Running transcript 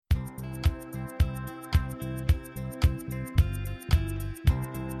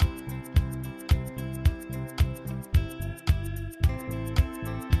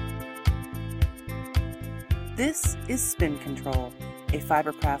This is Spin Control, a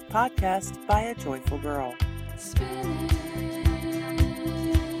Fibercraft podcast by a joyful girl. Spinning,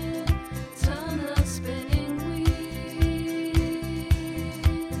 turn the spinning wheel.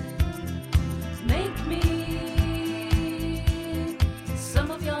 Make me some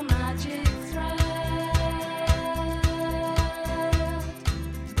of your magic thread.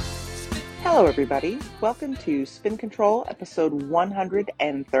 Hello, everybody. Welcome to Spin Control, episode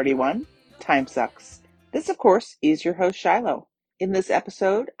 131, Time Sucks. This, of course, is your host, Shiloh. In this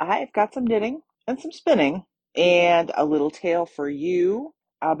episode, I've got some knitting and some spinning and a little tale for you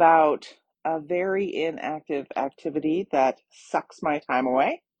about a very inactive activity that sucks my time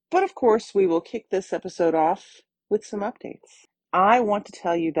away. But of course, we will kick this episode off with some updates. I want to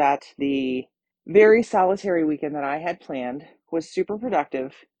tell you that the very solitary weekend that I had planned was super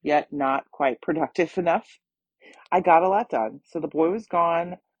productive, yet not quite productive enough. I got a lot done. So the boy was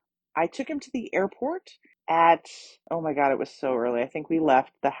gone. I took him to the airport at, oh my God, it was so early. I think we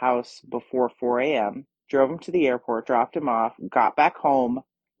left the house before 4 a.m., drove him to the airport, dropped him off, got back home.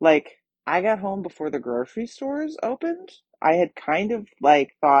 I got home before the grocery stores opened. I had kind of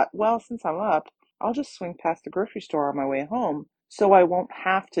thought, well, since I'm up, I'll just swing past the grocery store on my way home so I won't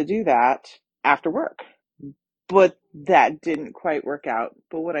have to do that after work. But that didn't quite work out.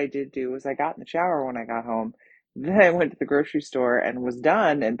 But what I did do was I got in the shower when I got home. Then I went to the grocery store and was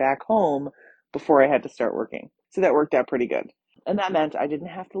done and back home before I had to start working. So that worked out pretty good. And that meant I didn't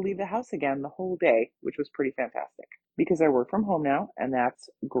have to leave the house again the whole day, which was pretty fantastic because I work from home now and that's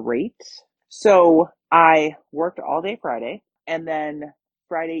great. So I worked all day Friday, and then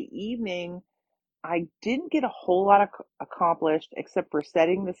Friday evening I didn't get a whole lot accomplished except for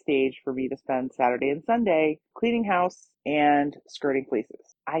setting the stage for me to spend Saturday and Sunday cleaning house and skirting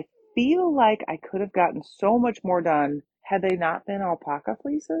fleeces. I feel like I could have gotten so much more done had they not been alpaca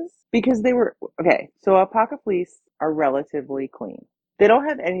fleeces, because they were okay. So alpaca fleece are relatively clean. They don't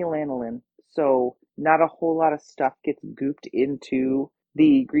have any lanolin, so not a whole lot of stuff gets gooped into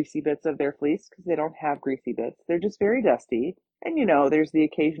the greasy bits of their fleece because they don't have greasy bits. They're just very dusty. And there's the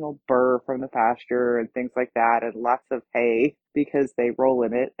occasional burr from the pasture and things like that, and lots of hay because they roll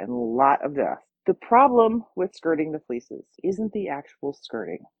in it, and a lot of dust. The problem with skirting the fleeces isn't the actual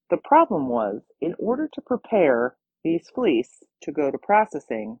skirting. The problem was, in order to prepare these fleece to go to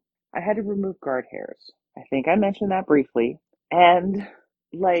processing, I had to remove guard hairs. I think I mentioned that briefly. And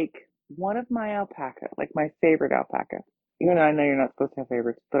one of my alpaca, my favorite alpaca, even though I know you're not supposed to have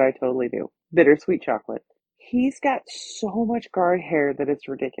favorites, but I totally do. Bittersweet chocolate. He's got so much guard hair that it's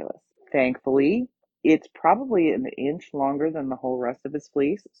ridiculous. Thankfully, it's probably an inch longer than the whole rest of his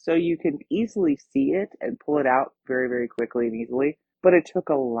fleece, so you can easily see it and pull it out very, very quickly and easily, but it took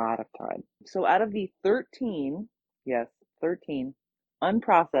a lot of time. So out of the 13, yes, 13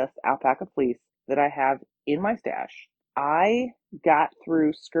 unprocessed alpaca fleece that I have in my stash, I got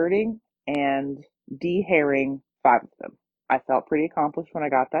through skirting and dehairing 5 of them. I felt pretty accomplished when I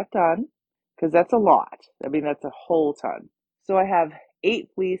got that done, because that's a lot. I mean, that's a whole ton. So I have 8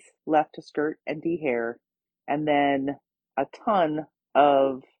 fleece left to skirt and dehair, and then a ton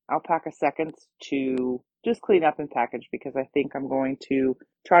of alpaca seconds to just clean up and package, because I think I'm going to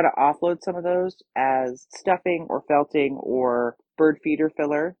try to offload some of those as stuffing or felting or bird feeder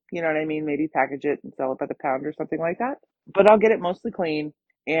filler. You know what I mean? Maybe package it and sell it by the pound or something like that. But I'll get it mostly clean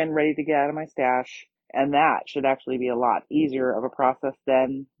and ready to get out of my stash. And that should actually be a lot easier of a process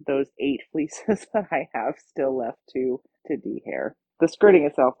than those 8 fleeces that I have still left to dehair. The skirting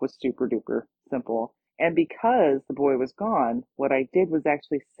itself was super duper simple. And because the boy was gone, what I did was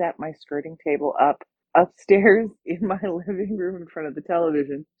actually set my skirting table up upstairs in my living room in front of the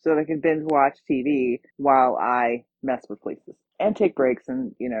television so that I could binge watch TV while I mess with fleeces and take breaks,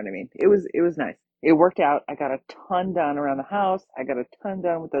 and you know what I mean. It was nice. It worked out. I got a ton done around the house. I got a ton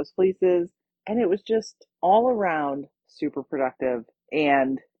done with those fleeces. And it was just all around super productive.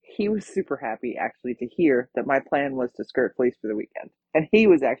 And he was super happy actually to hear that my plan was to skirt fleece for the weekend. And he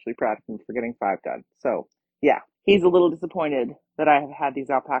was actually proud of me for getting 5 done. So yeah, he's a little disappointed that I have had these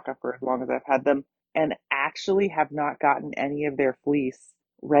alpaca for as long as I've had them and actually have not gotten any of their fleece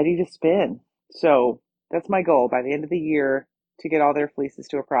ready to spin. So that's my goal by the end of the year, to get all their fleeces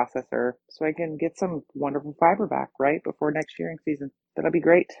to a processor so I can get some wonderful fiber back right before next shearing season. That'll be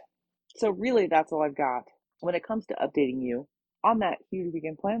great. So really, that's all I've got when it comes to updating you on that huge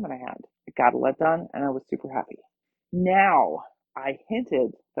weekend plan that I had. I got a lot done and I was super happy. Now, I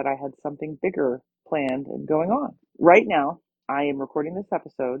hinted that I had something bigger planned and going on. Right now, I am recording this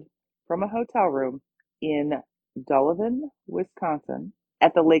episode from a hotel room in Delavan, Wisconsin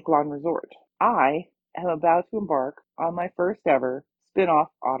at the Lake Lawn Resort. I am about to embark on my first ever spin-off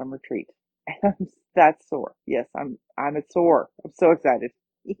autumn retreat. That's sore. Yes, I'm at sore. I'm so excited.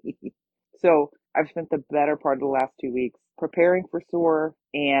 So I've spent the better part of the last 2 weeks preparing for SOAR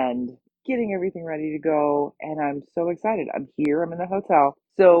and getting everything ready to go, and I'm so excited. I'm here. I'm in the hotel.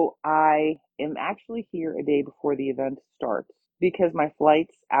 So I am actually here a day before the event starts because my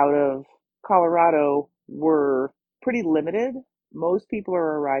flights out of Colorado were pretty limited. Most people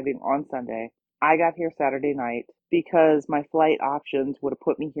are arriving on Sunday. I got here Saturday night because my flight options would have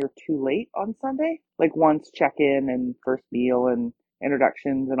put me here too late on Sunday. Like once check-in and first meal and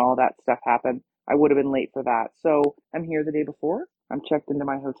introductions and all that stuff happened, I would have been late for that. So I'm here the day before. I'm checked into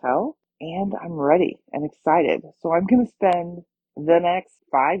my hotel and I'm ready and excited. So I'm going to spend the next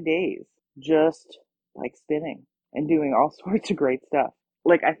 5 days just like spinning and doing all sorts of great stuff.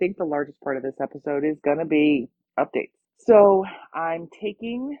 Like, I think the largest part of this episode is going to be updates. So I'm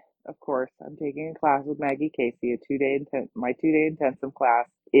taking, of course, I'm taking a class with Maggie Casey, my 2 day intensive class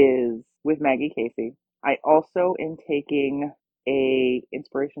is with Maggie Casey. I also am taking a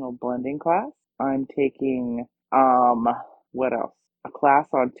inspirational blending class. I'm taking, what else? A class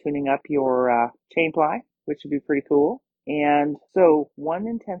on tuning up your chain ply, which would be pretty cool. And so one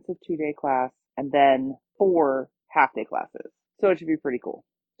intensive 2 day class and then 4 half day classes. So it should be pretty cool.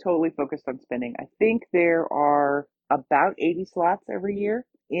 Totally focused on spinning. I think there are about 80 slots every year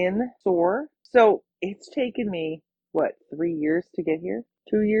in SOAR. So it's taken me, what, 3 years to get here?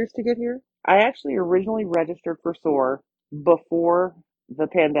 2 years to get here? I actually originally registered for SOAR before the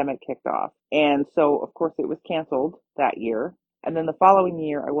pandemic kicked off. And so, of course, it was canceled that year. And then the following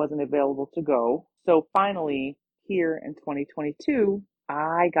year, I wasn't available to go. So finally, here in 2022,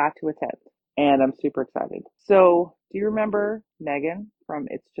 I got to attend and I'm super excited. So, do you remember Megan from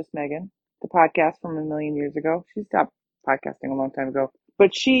It's Just Megan, the podcast from a million years ago? She stopped podcasting a long time ago,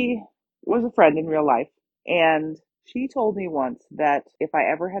 but she was a friend in real life. And she told me once that if I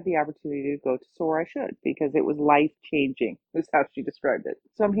ever had the opportunity to go to SOAR, I should because it was life changing, is how she described it.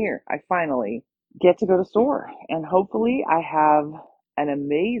 So I'm here. I finally get to go to SOAR and hopefully I have an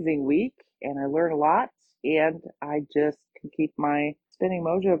amazing week and I learn a lot and I just can keep my spinning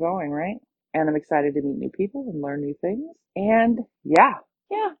mojo going, right? And I'm excited to meet new people and learn new things. And yeah.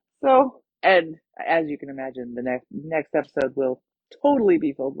 So, and as you can imagine, the next episode will totally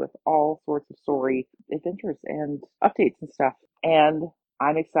be filled with all sorts of story adventures and updates and stuff. And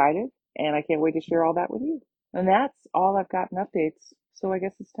I'm excited and I can't wait to share all that with you. And that's all I've got in updates. So I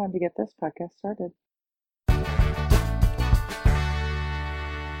guess it's time to get this podcast started.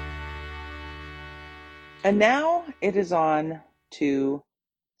 And now it is on to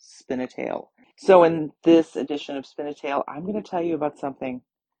Spin a Tale. So in this edition of Spin a Tale, I'm going to tell you about something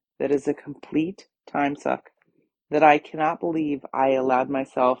that is a complete time suck that I cannot believe I allowed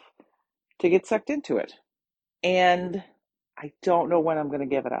myself to get sucked into it. And I don't know when I'm going to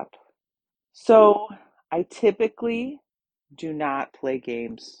give it up. So I typically do not play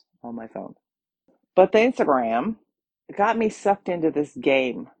games on my phone. But the Instagram got me sucked into this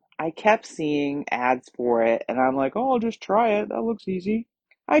game. I kept seeing ads for it, and I'm like, oh, I'll just try it. That looks easy.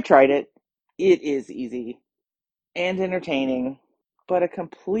 I tried it. It is easy and entertaining, but a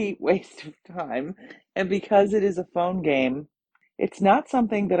complete waste of time. And because it is a phone game, it's not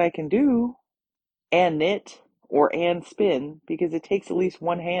something that I can do and knit or and spin because it takes at least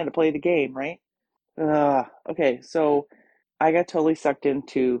one hand to play the game, right? Okay, so I got totally sucked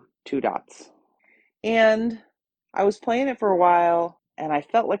into Two Dots. And I was playing it for a while and I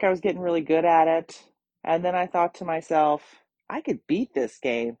felt like I was getting really good at it. And then I thought to myself, I could beat this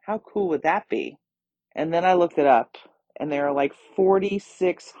game. How cool would that be? And then I looked it up and there are like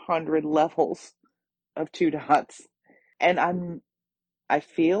 4,600 levels of Two Dots. And I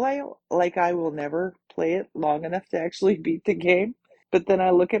feel like I will never play it long enough to actually beat the game. But then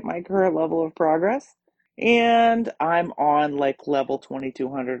I look at my current level of progress and I'm on like level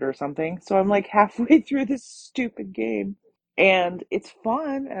 2,200 or something. So I'm like halfway through this stupid game. And it's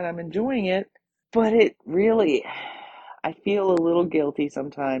fun and I'm enjoying it, but it really, I feel a little guilty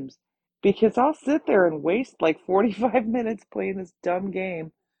sometimes because I'll sit there and waste like 45 minutes playing this dumb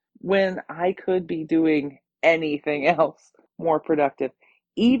game when I could be doing anything else more productive.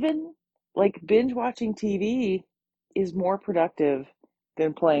 Even like binge watching TV is more productive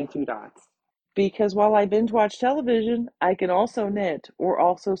than playing Two Dots. Because while I binge watch television, I can also knit or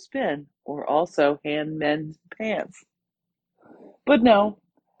also spin or also hand mend pants. But no,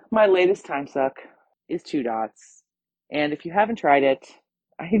 my latest time suck is Two Dots. And if you haven't tried it,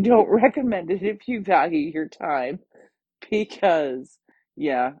 I don't recommend it if you value your time because,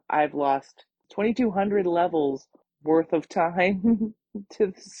 yeah, I've lost 2,200 levels worth of time to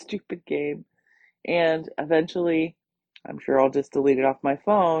this stupid game. And eventually, I'm sure I'll just delete it off my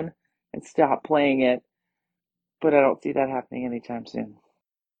phone and stop playing it, but I don't see that happening anytime soon.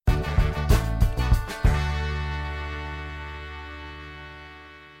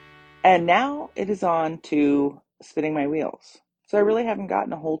 And now it is on to spinning my wheels. So I really haven't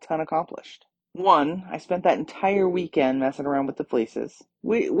gotten a whole ton accomplished. One, I spent that entire weekend messing around with the fleeces,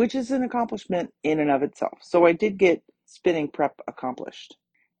 which is an accomplishment in and of itself. So I did get spinning prep accomplished.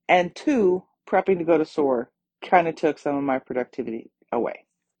 And two, prepping to go to SOAR kind of took some of my productivity away.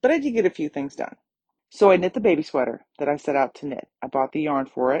 But I did get a few things done. So I knit the baby sweater that I set out to knit. I bought the yarn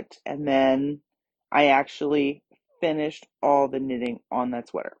for it, and then I actually finished all the knitting on that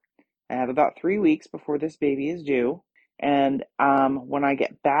sweater. I have about 3 weeks before this baby is due, and when I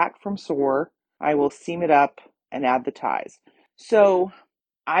get back from SOAR, I will seam it up and add the ties. So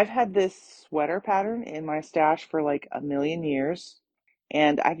I've had this sweater pattern in my stash for like a million years,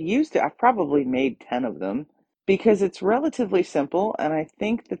 and I've used it. I've probably made 10 of them because it's relatively simple, and I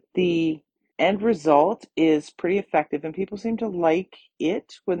think that the end result is pretty effective, and people seem to like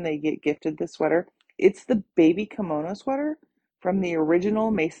it when they get gifted the sweater. It's the baby kimono sweater from the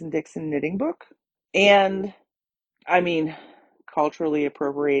original Mason-Dixon knitting book. And I mean, culturally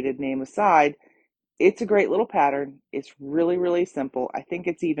appropriated name aside, it's a great little pattern. It's really, really simple. I think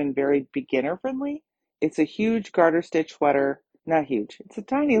it's even very beginner friendly. It's a huge garter stitch sweater. Not huge. It's a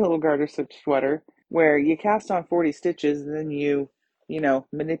tiny little garter stitch sweater where you cast on 40 stitches and then you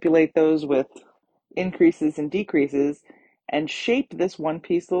manipulate those with increases and decreases and shape this one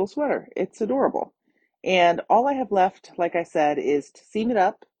piece little sweater. It's adorable. And all I have left, like I said, is to seam it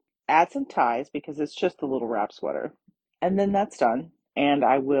up, add some ties because it's just a little wrap sweater. And then that's done. And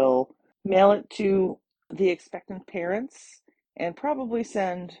I will mail it to the expectant parents and probably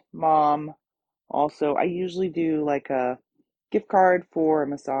send mom also. I usually do like a gift card for a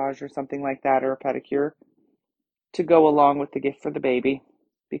massage or something like that, or a pedicure to go along with the gift for the baby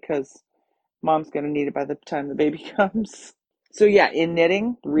because mom's going to need it by the time the baby comes. So yeah, in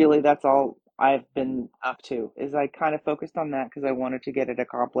knitting, really that's all I've been up to is I kind of focused on that because I wanted to get it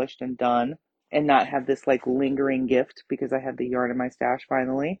accomplished and done and not have this like lingering gift because I had the yarn in my stash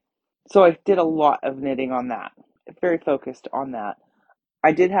finally. So I did a lot of knitting on that. Very focused on that.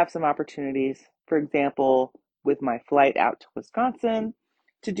 I did have some opportunities, for example, with my flight out to Wisconsin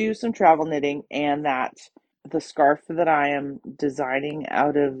to do some travel knitting, and that the scarf that I am designing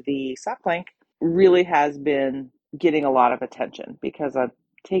out of the sock plank really has been getting a lot of attention because I'm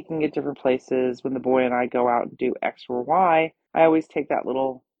taking it different places. When the boy and I go out and do X or Y, I always take that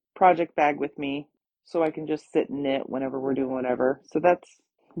little project bag with me so I can just sit and knit whenever we're doing whatever. So that's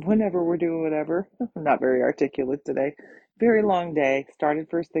whenever we're doing whatever. I'm not very articulate today. Very long day. Started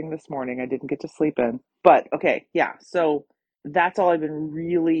first thing this morning. I didn't get to sleep in. But okay, yeah. So that's all I've been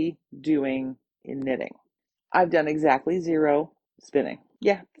really doing in knitting. I've done exactly zero spinning.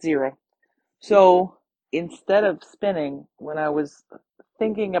 Yeah, zero. So instead of spinning, when I was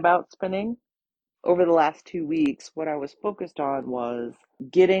thinking about spinning over the last 2 weeks, what I was focused on was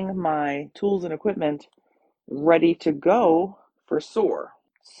getting my tools and equipment ready to go for SOAR.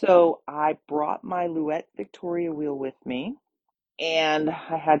 So I brought my Louette Victoria wheel with me, and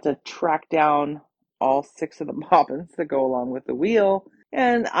I had to track down all six of the bobbins that go along with the wheel.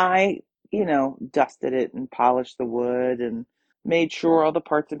 And I dusted it and polished the wood and made sure all the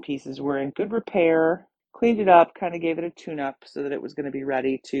parts and pieces were in good repair, cleaned it up, kind of gave it a tune up so that it was going to be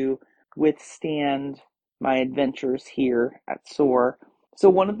ready to withstand my adventures here at SOAR. So,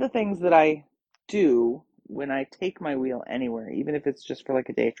 one of the things that I do when I take my wheel anywhere, even if it's just for like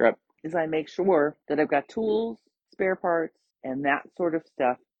a day trip, is I make sure that I've got tools, spare parts, and that sort of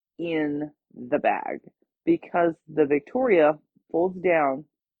stuff in the bag because the Victoria folds down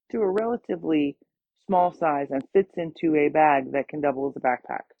to a relatively small size and fits into a bag that can double as a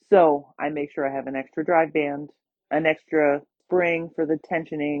backpack. So I make sure I have an extra drive band, an extra spring for the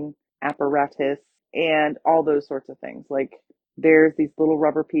tensioning apparatus, and all those sorts of things. Like there's these little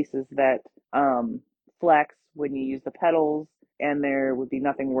rubber pieces that flex when you use the pedals, and there would be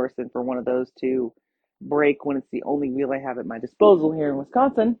nothing worse than for one of those to break when it's the only wheel I have at my disposal here in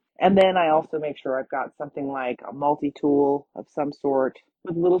Wisconsin. And then I also make sure I've got something like a multi-tool of some sort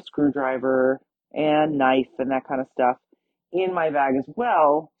with a little screwdriver and knife and that kind of stuff in my bag as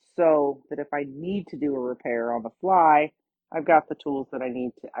well, so that if I need to do a repair on the fly, I've got the tools that I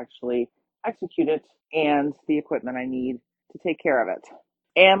need to actually execute it and the equipment I need to take care of it.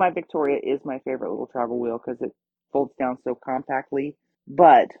 And my Victoria is my favorite little travel wheel because it folds down so compactly.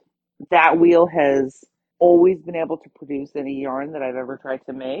 But that wheel has always been able to produce any yarn that I've ever tried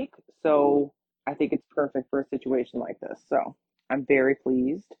to make. So I think it's perfect for a situation like this. So I'm very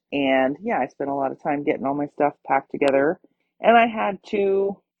pleased. And yeah, I spent a lot of time getting all my stuff packed together. And I had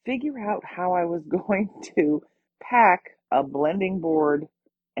to figure out how I was going to pack a blending board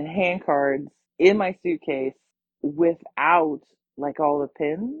and hand cards in my suitcase without like all the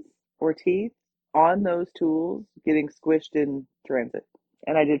pins or teeth on those tools getting squished in transit.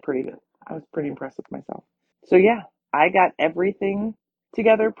 And I did pretty good. I was pretty impressed with myself. So yeah, I got everything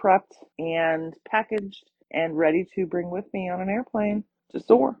together, prepped and packaged and ready to bring with me on an airplane to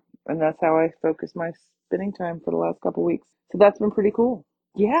soar. And that's how I focus my spinning time for the last couple weeks. So that's been pretty cool.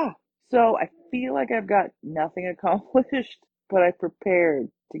 Yeah. So I feel like I've got nothing accomplished, but I prepared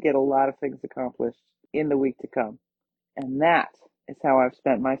to get a lot of things accomplished in the week to come. And that is how I've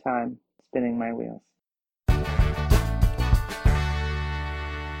spent my time spinning my wheels.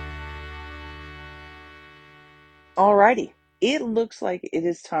 Alrighty. It looks like it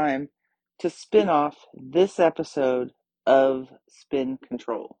is time to spin off this episode of Spin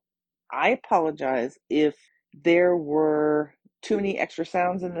Control. I apologize if there were too many extra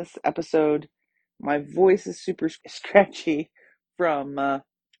sounds in this episode. My voice is super scratchy from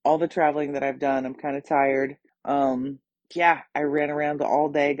all the traveling that I've done. I'm kind of tired. Yeah, I ran around all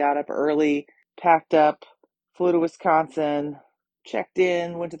day, got up early, packed up, flew to Wisconsin, checked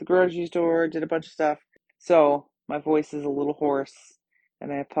in, went to the grocery store, did a bunch of stuff. So my voice is a little hoarse,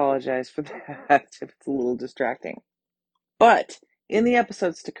 and I apologize for that if it's a little distracting. But in the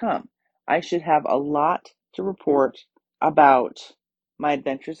episodes to come, I should have a lot to report about my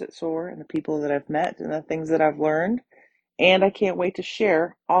adventures at SOAR and the people that I've met and the things that I've learned. And I can't wait to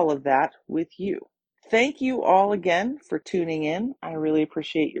share all of that with you. Thank you all again for tuning in. I really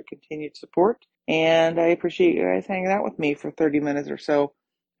appreciate your continued support. And I appreciate you guys hanging out with me for 30 minutes or so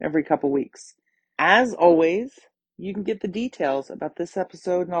every couple weeks. As always, you can get the details about this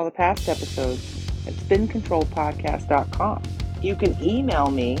episode and all the past episodes at spincontrolpodcast.com. You can email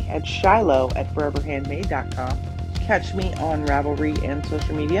me at shiloh@foreverhandmade.com. Catch me on Ravelry and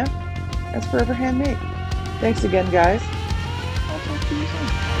social media as Forever Handmade. Thanks again, guys. I'll talk to you soon.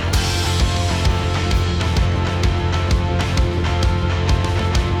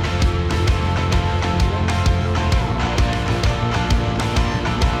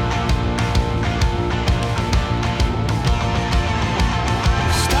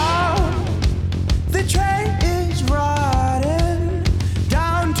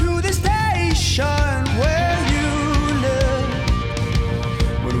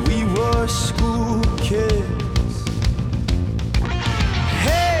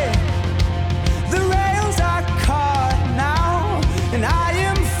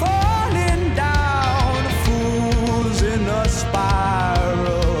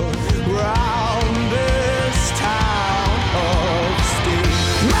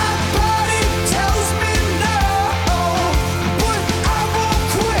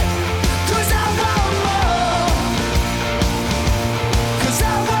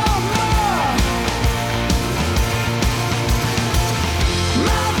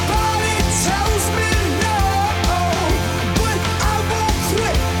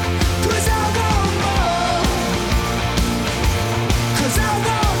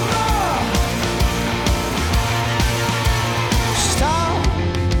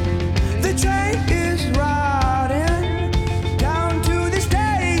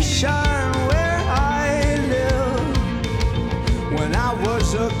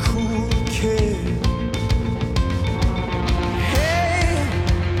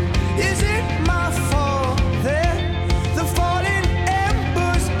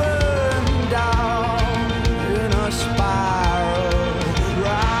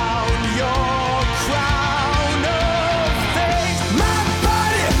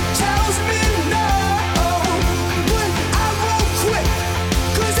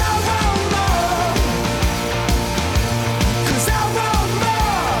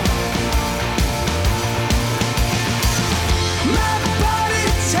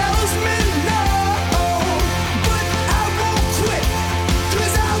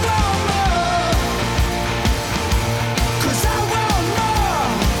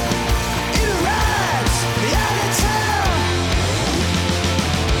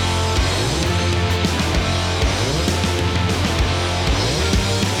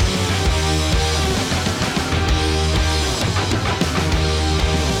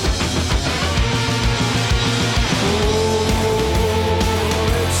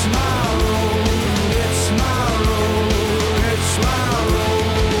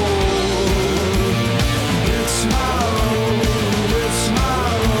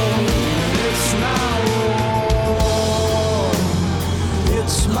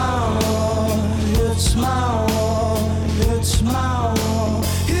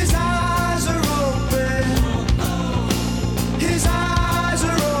 His eyes are open. His eyes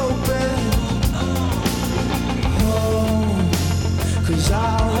are open. 'Cause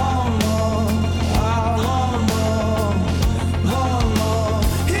I want